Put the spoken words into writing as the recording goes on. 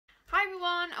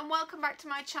everyone and welcome back to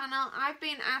my channel. I've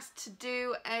been asked to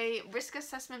do a risk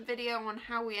assessment video on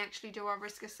how we actually do our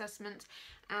risk assessments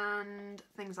and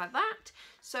things like that.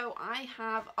 So I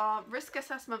have our risk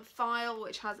assessment file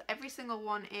which has every single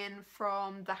one in,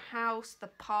 from the house, the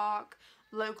park,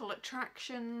 local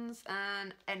attractions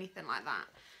and anything like that.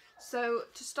 So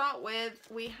to start with,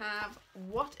 we have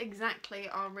what exactly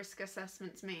our risk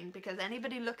assessments mean, because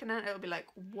anybody looking at it will be like,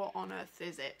 what on earth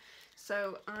is it?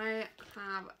 So I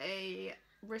have a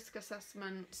risk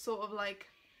assessment, sort of like,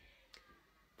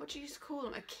 what do you used to call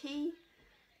them, a key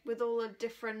with all the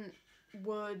different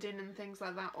wording and things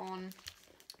like that on.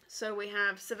 So we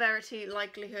have severity,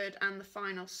 likelihood and the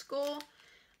final score.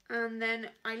 And then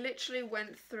I literally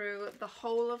went through the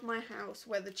whole of my house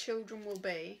where the children will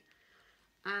be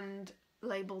and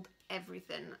labelled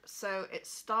everything. So it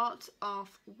starts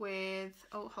off with,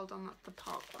 oh hold on, that's the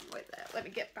park one right there. Let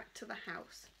me get back to the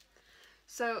house.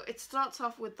 So it starts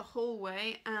off with the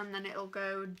hallway and then it'll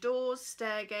go doors,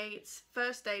 stair gates,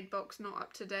 first aid box not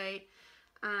up to date,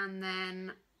 and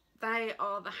then they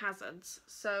are the hazards.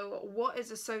 So what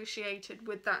is associated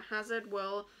with that hazard?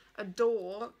 Well, a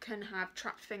door can have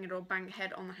trapped finger or banged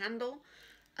head on the handle.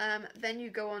 Then you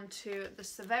go on to the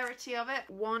severity of it.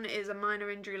 1 is a minor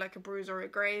injury like a bruise or a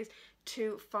graze.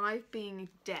 2, 5 being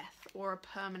death or a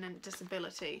permanent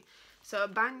disability. So a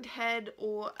banged head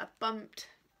or a bumped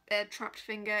trapped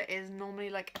finger is normally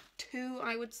like a 2,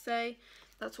 I would say.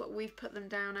 That's what we've put them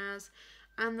down as.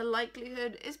 And the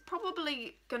likelihood is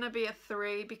probably going to be a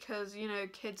 3 because, you know,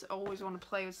 kids always want to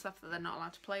play with stuff that they're not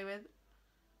allowed to play with.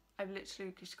 I've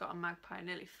literally just got a magpie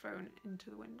nearly thrown into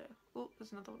the window. Oh,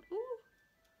 there's another one. Ooh.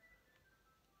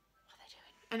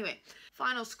 Anyway,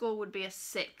 final score would be a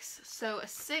 6. So a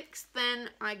 6, then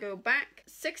I go back.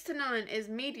 6 to 9 is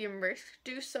medium risk.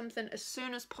 Do something as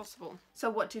soon as possible. So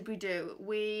what did we do?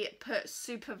 We put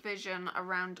supervision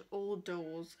around all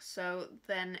doors. So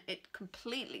then it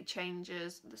completely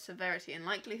changes the severity and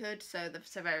likelihood. So the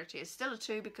severity is still a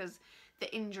 2 because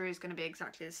the injury is going to be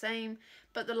exactly the same.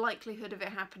 But the likelihood of it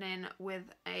happening with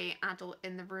an adult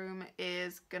in the room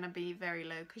is going to be very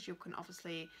low because you can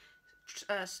obviously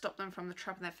stop them from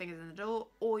trapping their fingers in the door,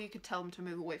 or you could tell them to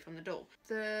move away from the door.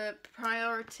 The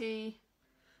priority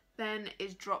then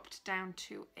is dropped down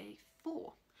to a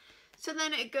 4. So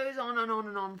then it goes on and on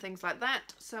and on, things like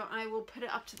that. So I will put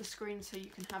it up to the screen so you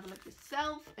can have a look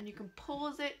yourself and you can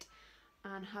pause it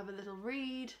and have a little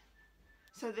read.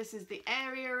 So this is the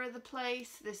area of the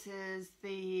place, this is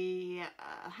the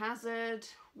hazard,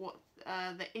 what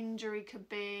the injury could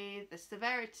be, the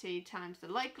severity times the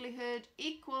likelihood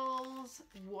equals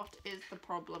what is the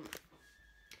problem.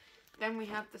 Then we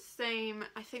have the same,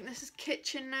 I think this is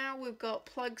kitchen now, we've got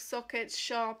plug sockets,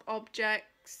 sharp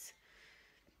objects,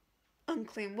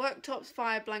 unclean worktops,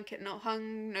 fire blanket not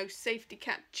hung, no safety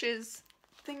catches,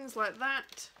 things like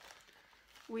that.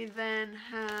 We then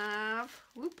have,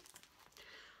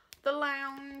 the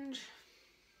lounge,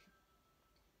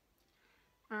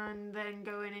 and then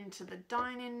going into the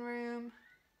dining room,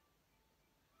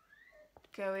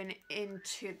 going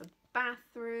into the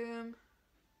bathroom,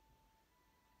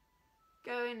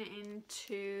 going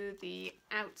into the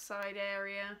outside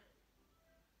area,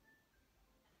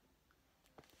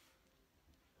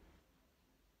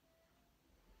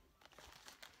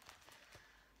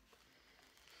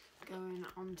 going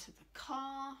onto the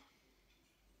car,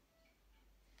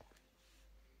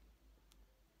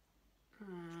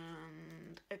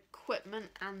 and equipment,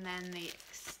 and then the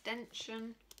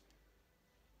extension.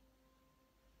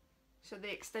 So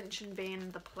the extension being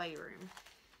the playroom.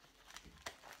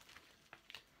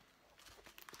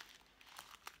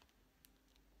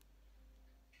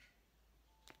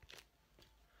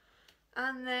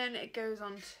 And then it goes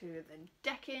on to the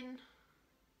decking.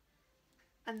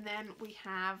 And then we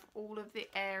have all of the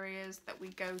areas that we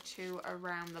go to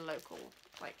around the local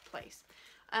place.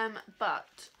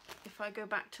 But if I go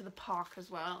back to the park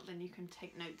as well, then you can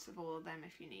take notes of all of them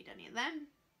if you need any of them.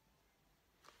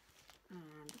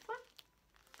 And this one.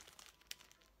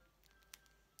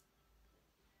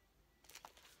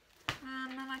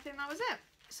 And then I think that was it.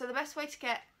 So the best way to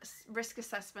get risk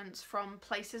assessments from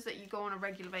places that you go on a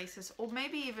regular basis, or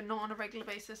maybe even not on a regular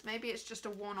basis, maybe it's just a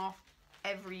one-off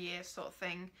every year sort of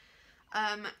thing.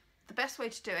 The best way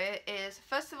to do it is,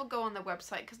 first of all, go on their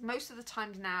website, because most of the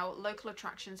times now local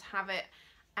attractions have it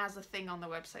as a thing on the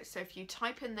website. So if you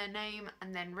type in their name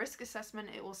and then risk assessment,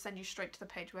 it will send you straight to the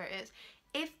page where it is.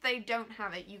 If they don't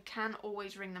have it, you can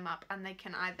always ring them up and they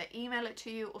can either email it to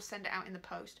you or send it out in the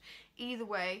post. Either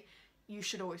way, you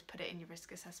should always put it in your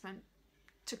risk assessment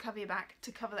to cover your back,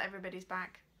 to cover everybody's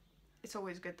back. It's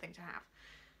always a good thing to have.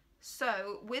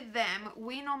 So with them,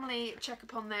 we normally check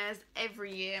upon theirs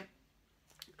every year,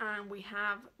 and we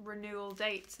have renewal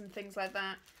dates and things like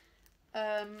that.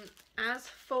 As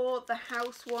for the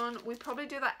house one, we probably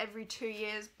do that every 2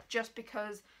 years, just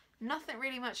because nothing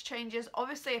really much changes.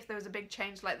 Obviously, if there was a big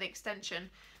change like the extension,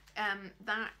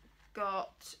 that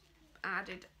got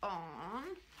added on.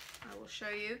 I will show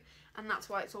you, and that's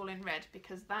why it's all in red,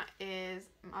 because that is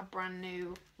a brand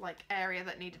new like area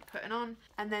that needed putting on.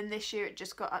 And then this year it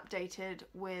just got updated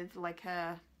with like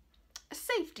a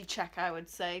safety check, I would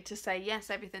say, to say yes,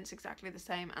 everything's exactly the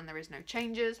same and there is no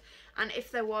changes. And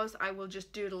if there was, I will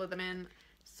just doodle them in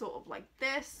sort of like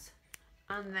this,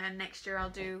 and then next year I'll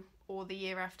do, or the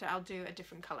year after, I'll do a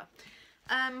different colour.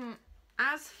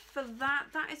 As for that,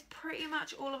 that is pretty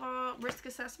much all of our risk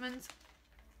assessments.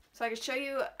 So I can show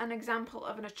you an example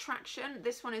of an attraction.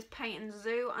 This one is Peyton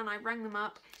Zoo, and I rang them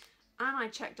up and I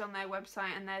checked on their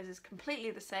website, and theirs is completely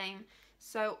the same.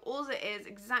 So all it is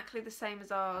exactly the same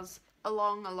as ours,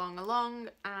 along,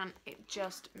 and it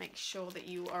just makes sure that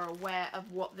you are aware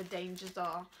of what the dangers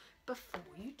are before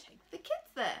you take the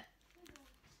kids there.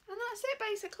 And that's it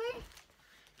basically.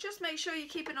 Just make sure you're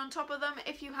keeping on top of them.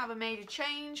 If you have a major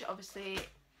change, obviously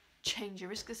change your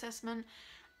risk assessment,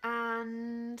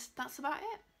 and that's about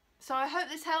it. So I hope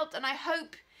this helped, and I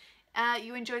hope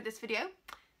you enjoyed this video.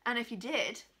 And if you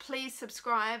did, please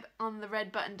subscribe on the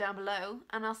red button down below,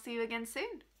 and I'll see you again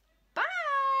soon.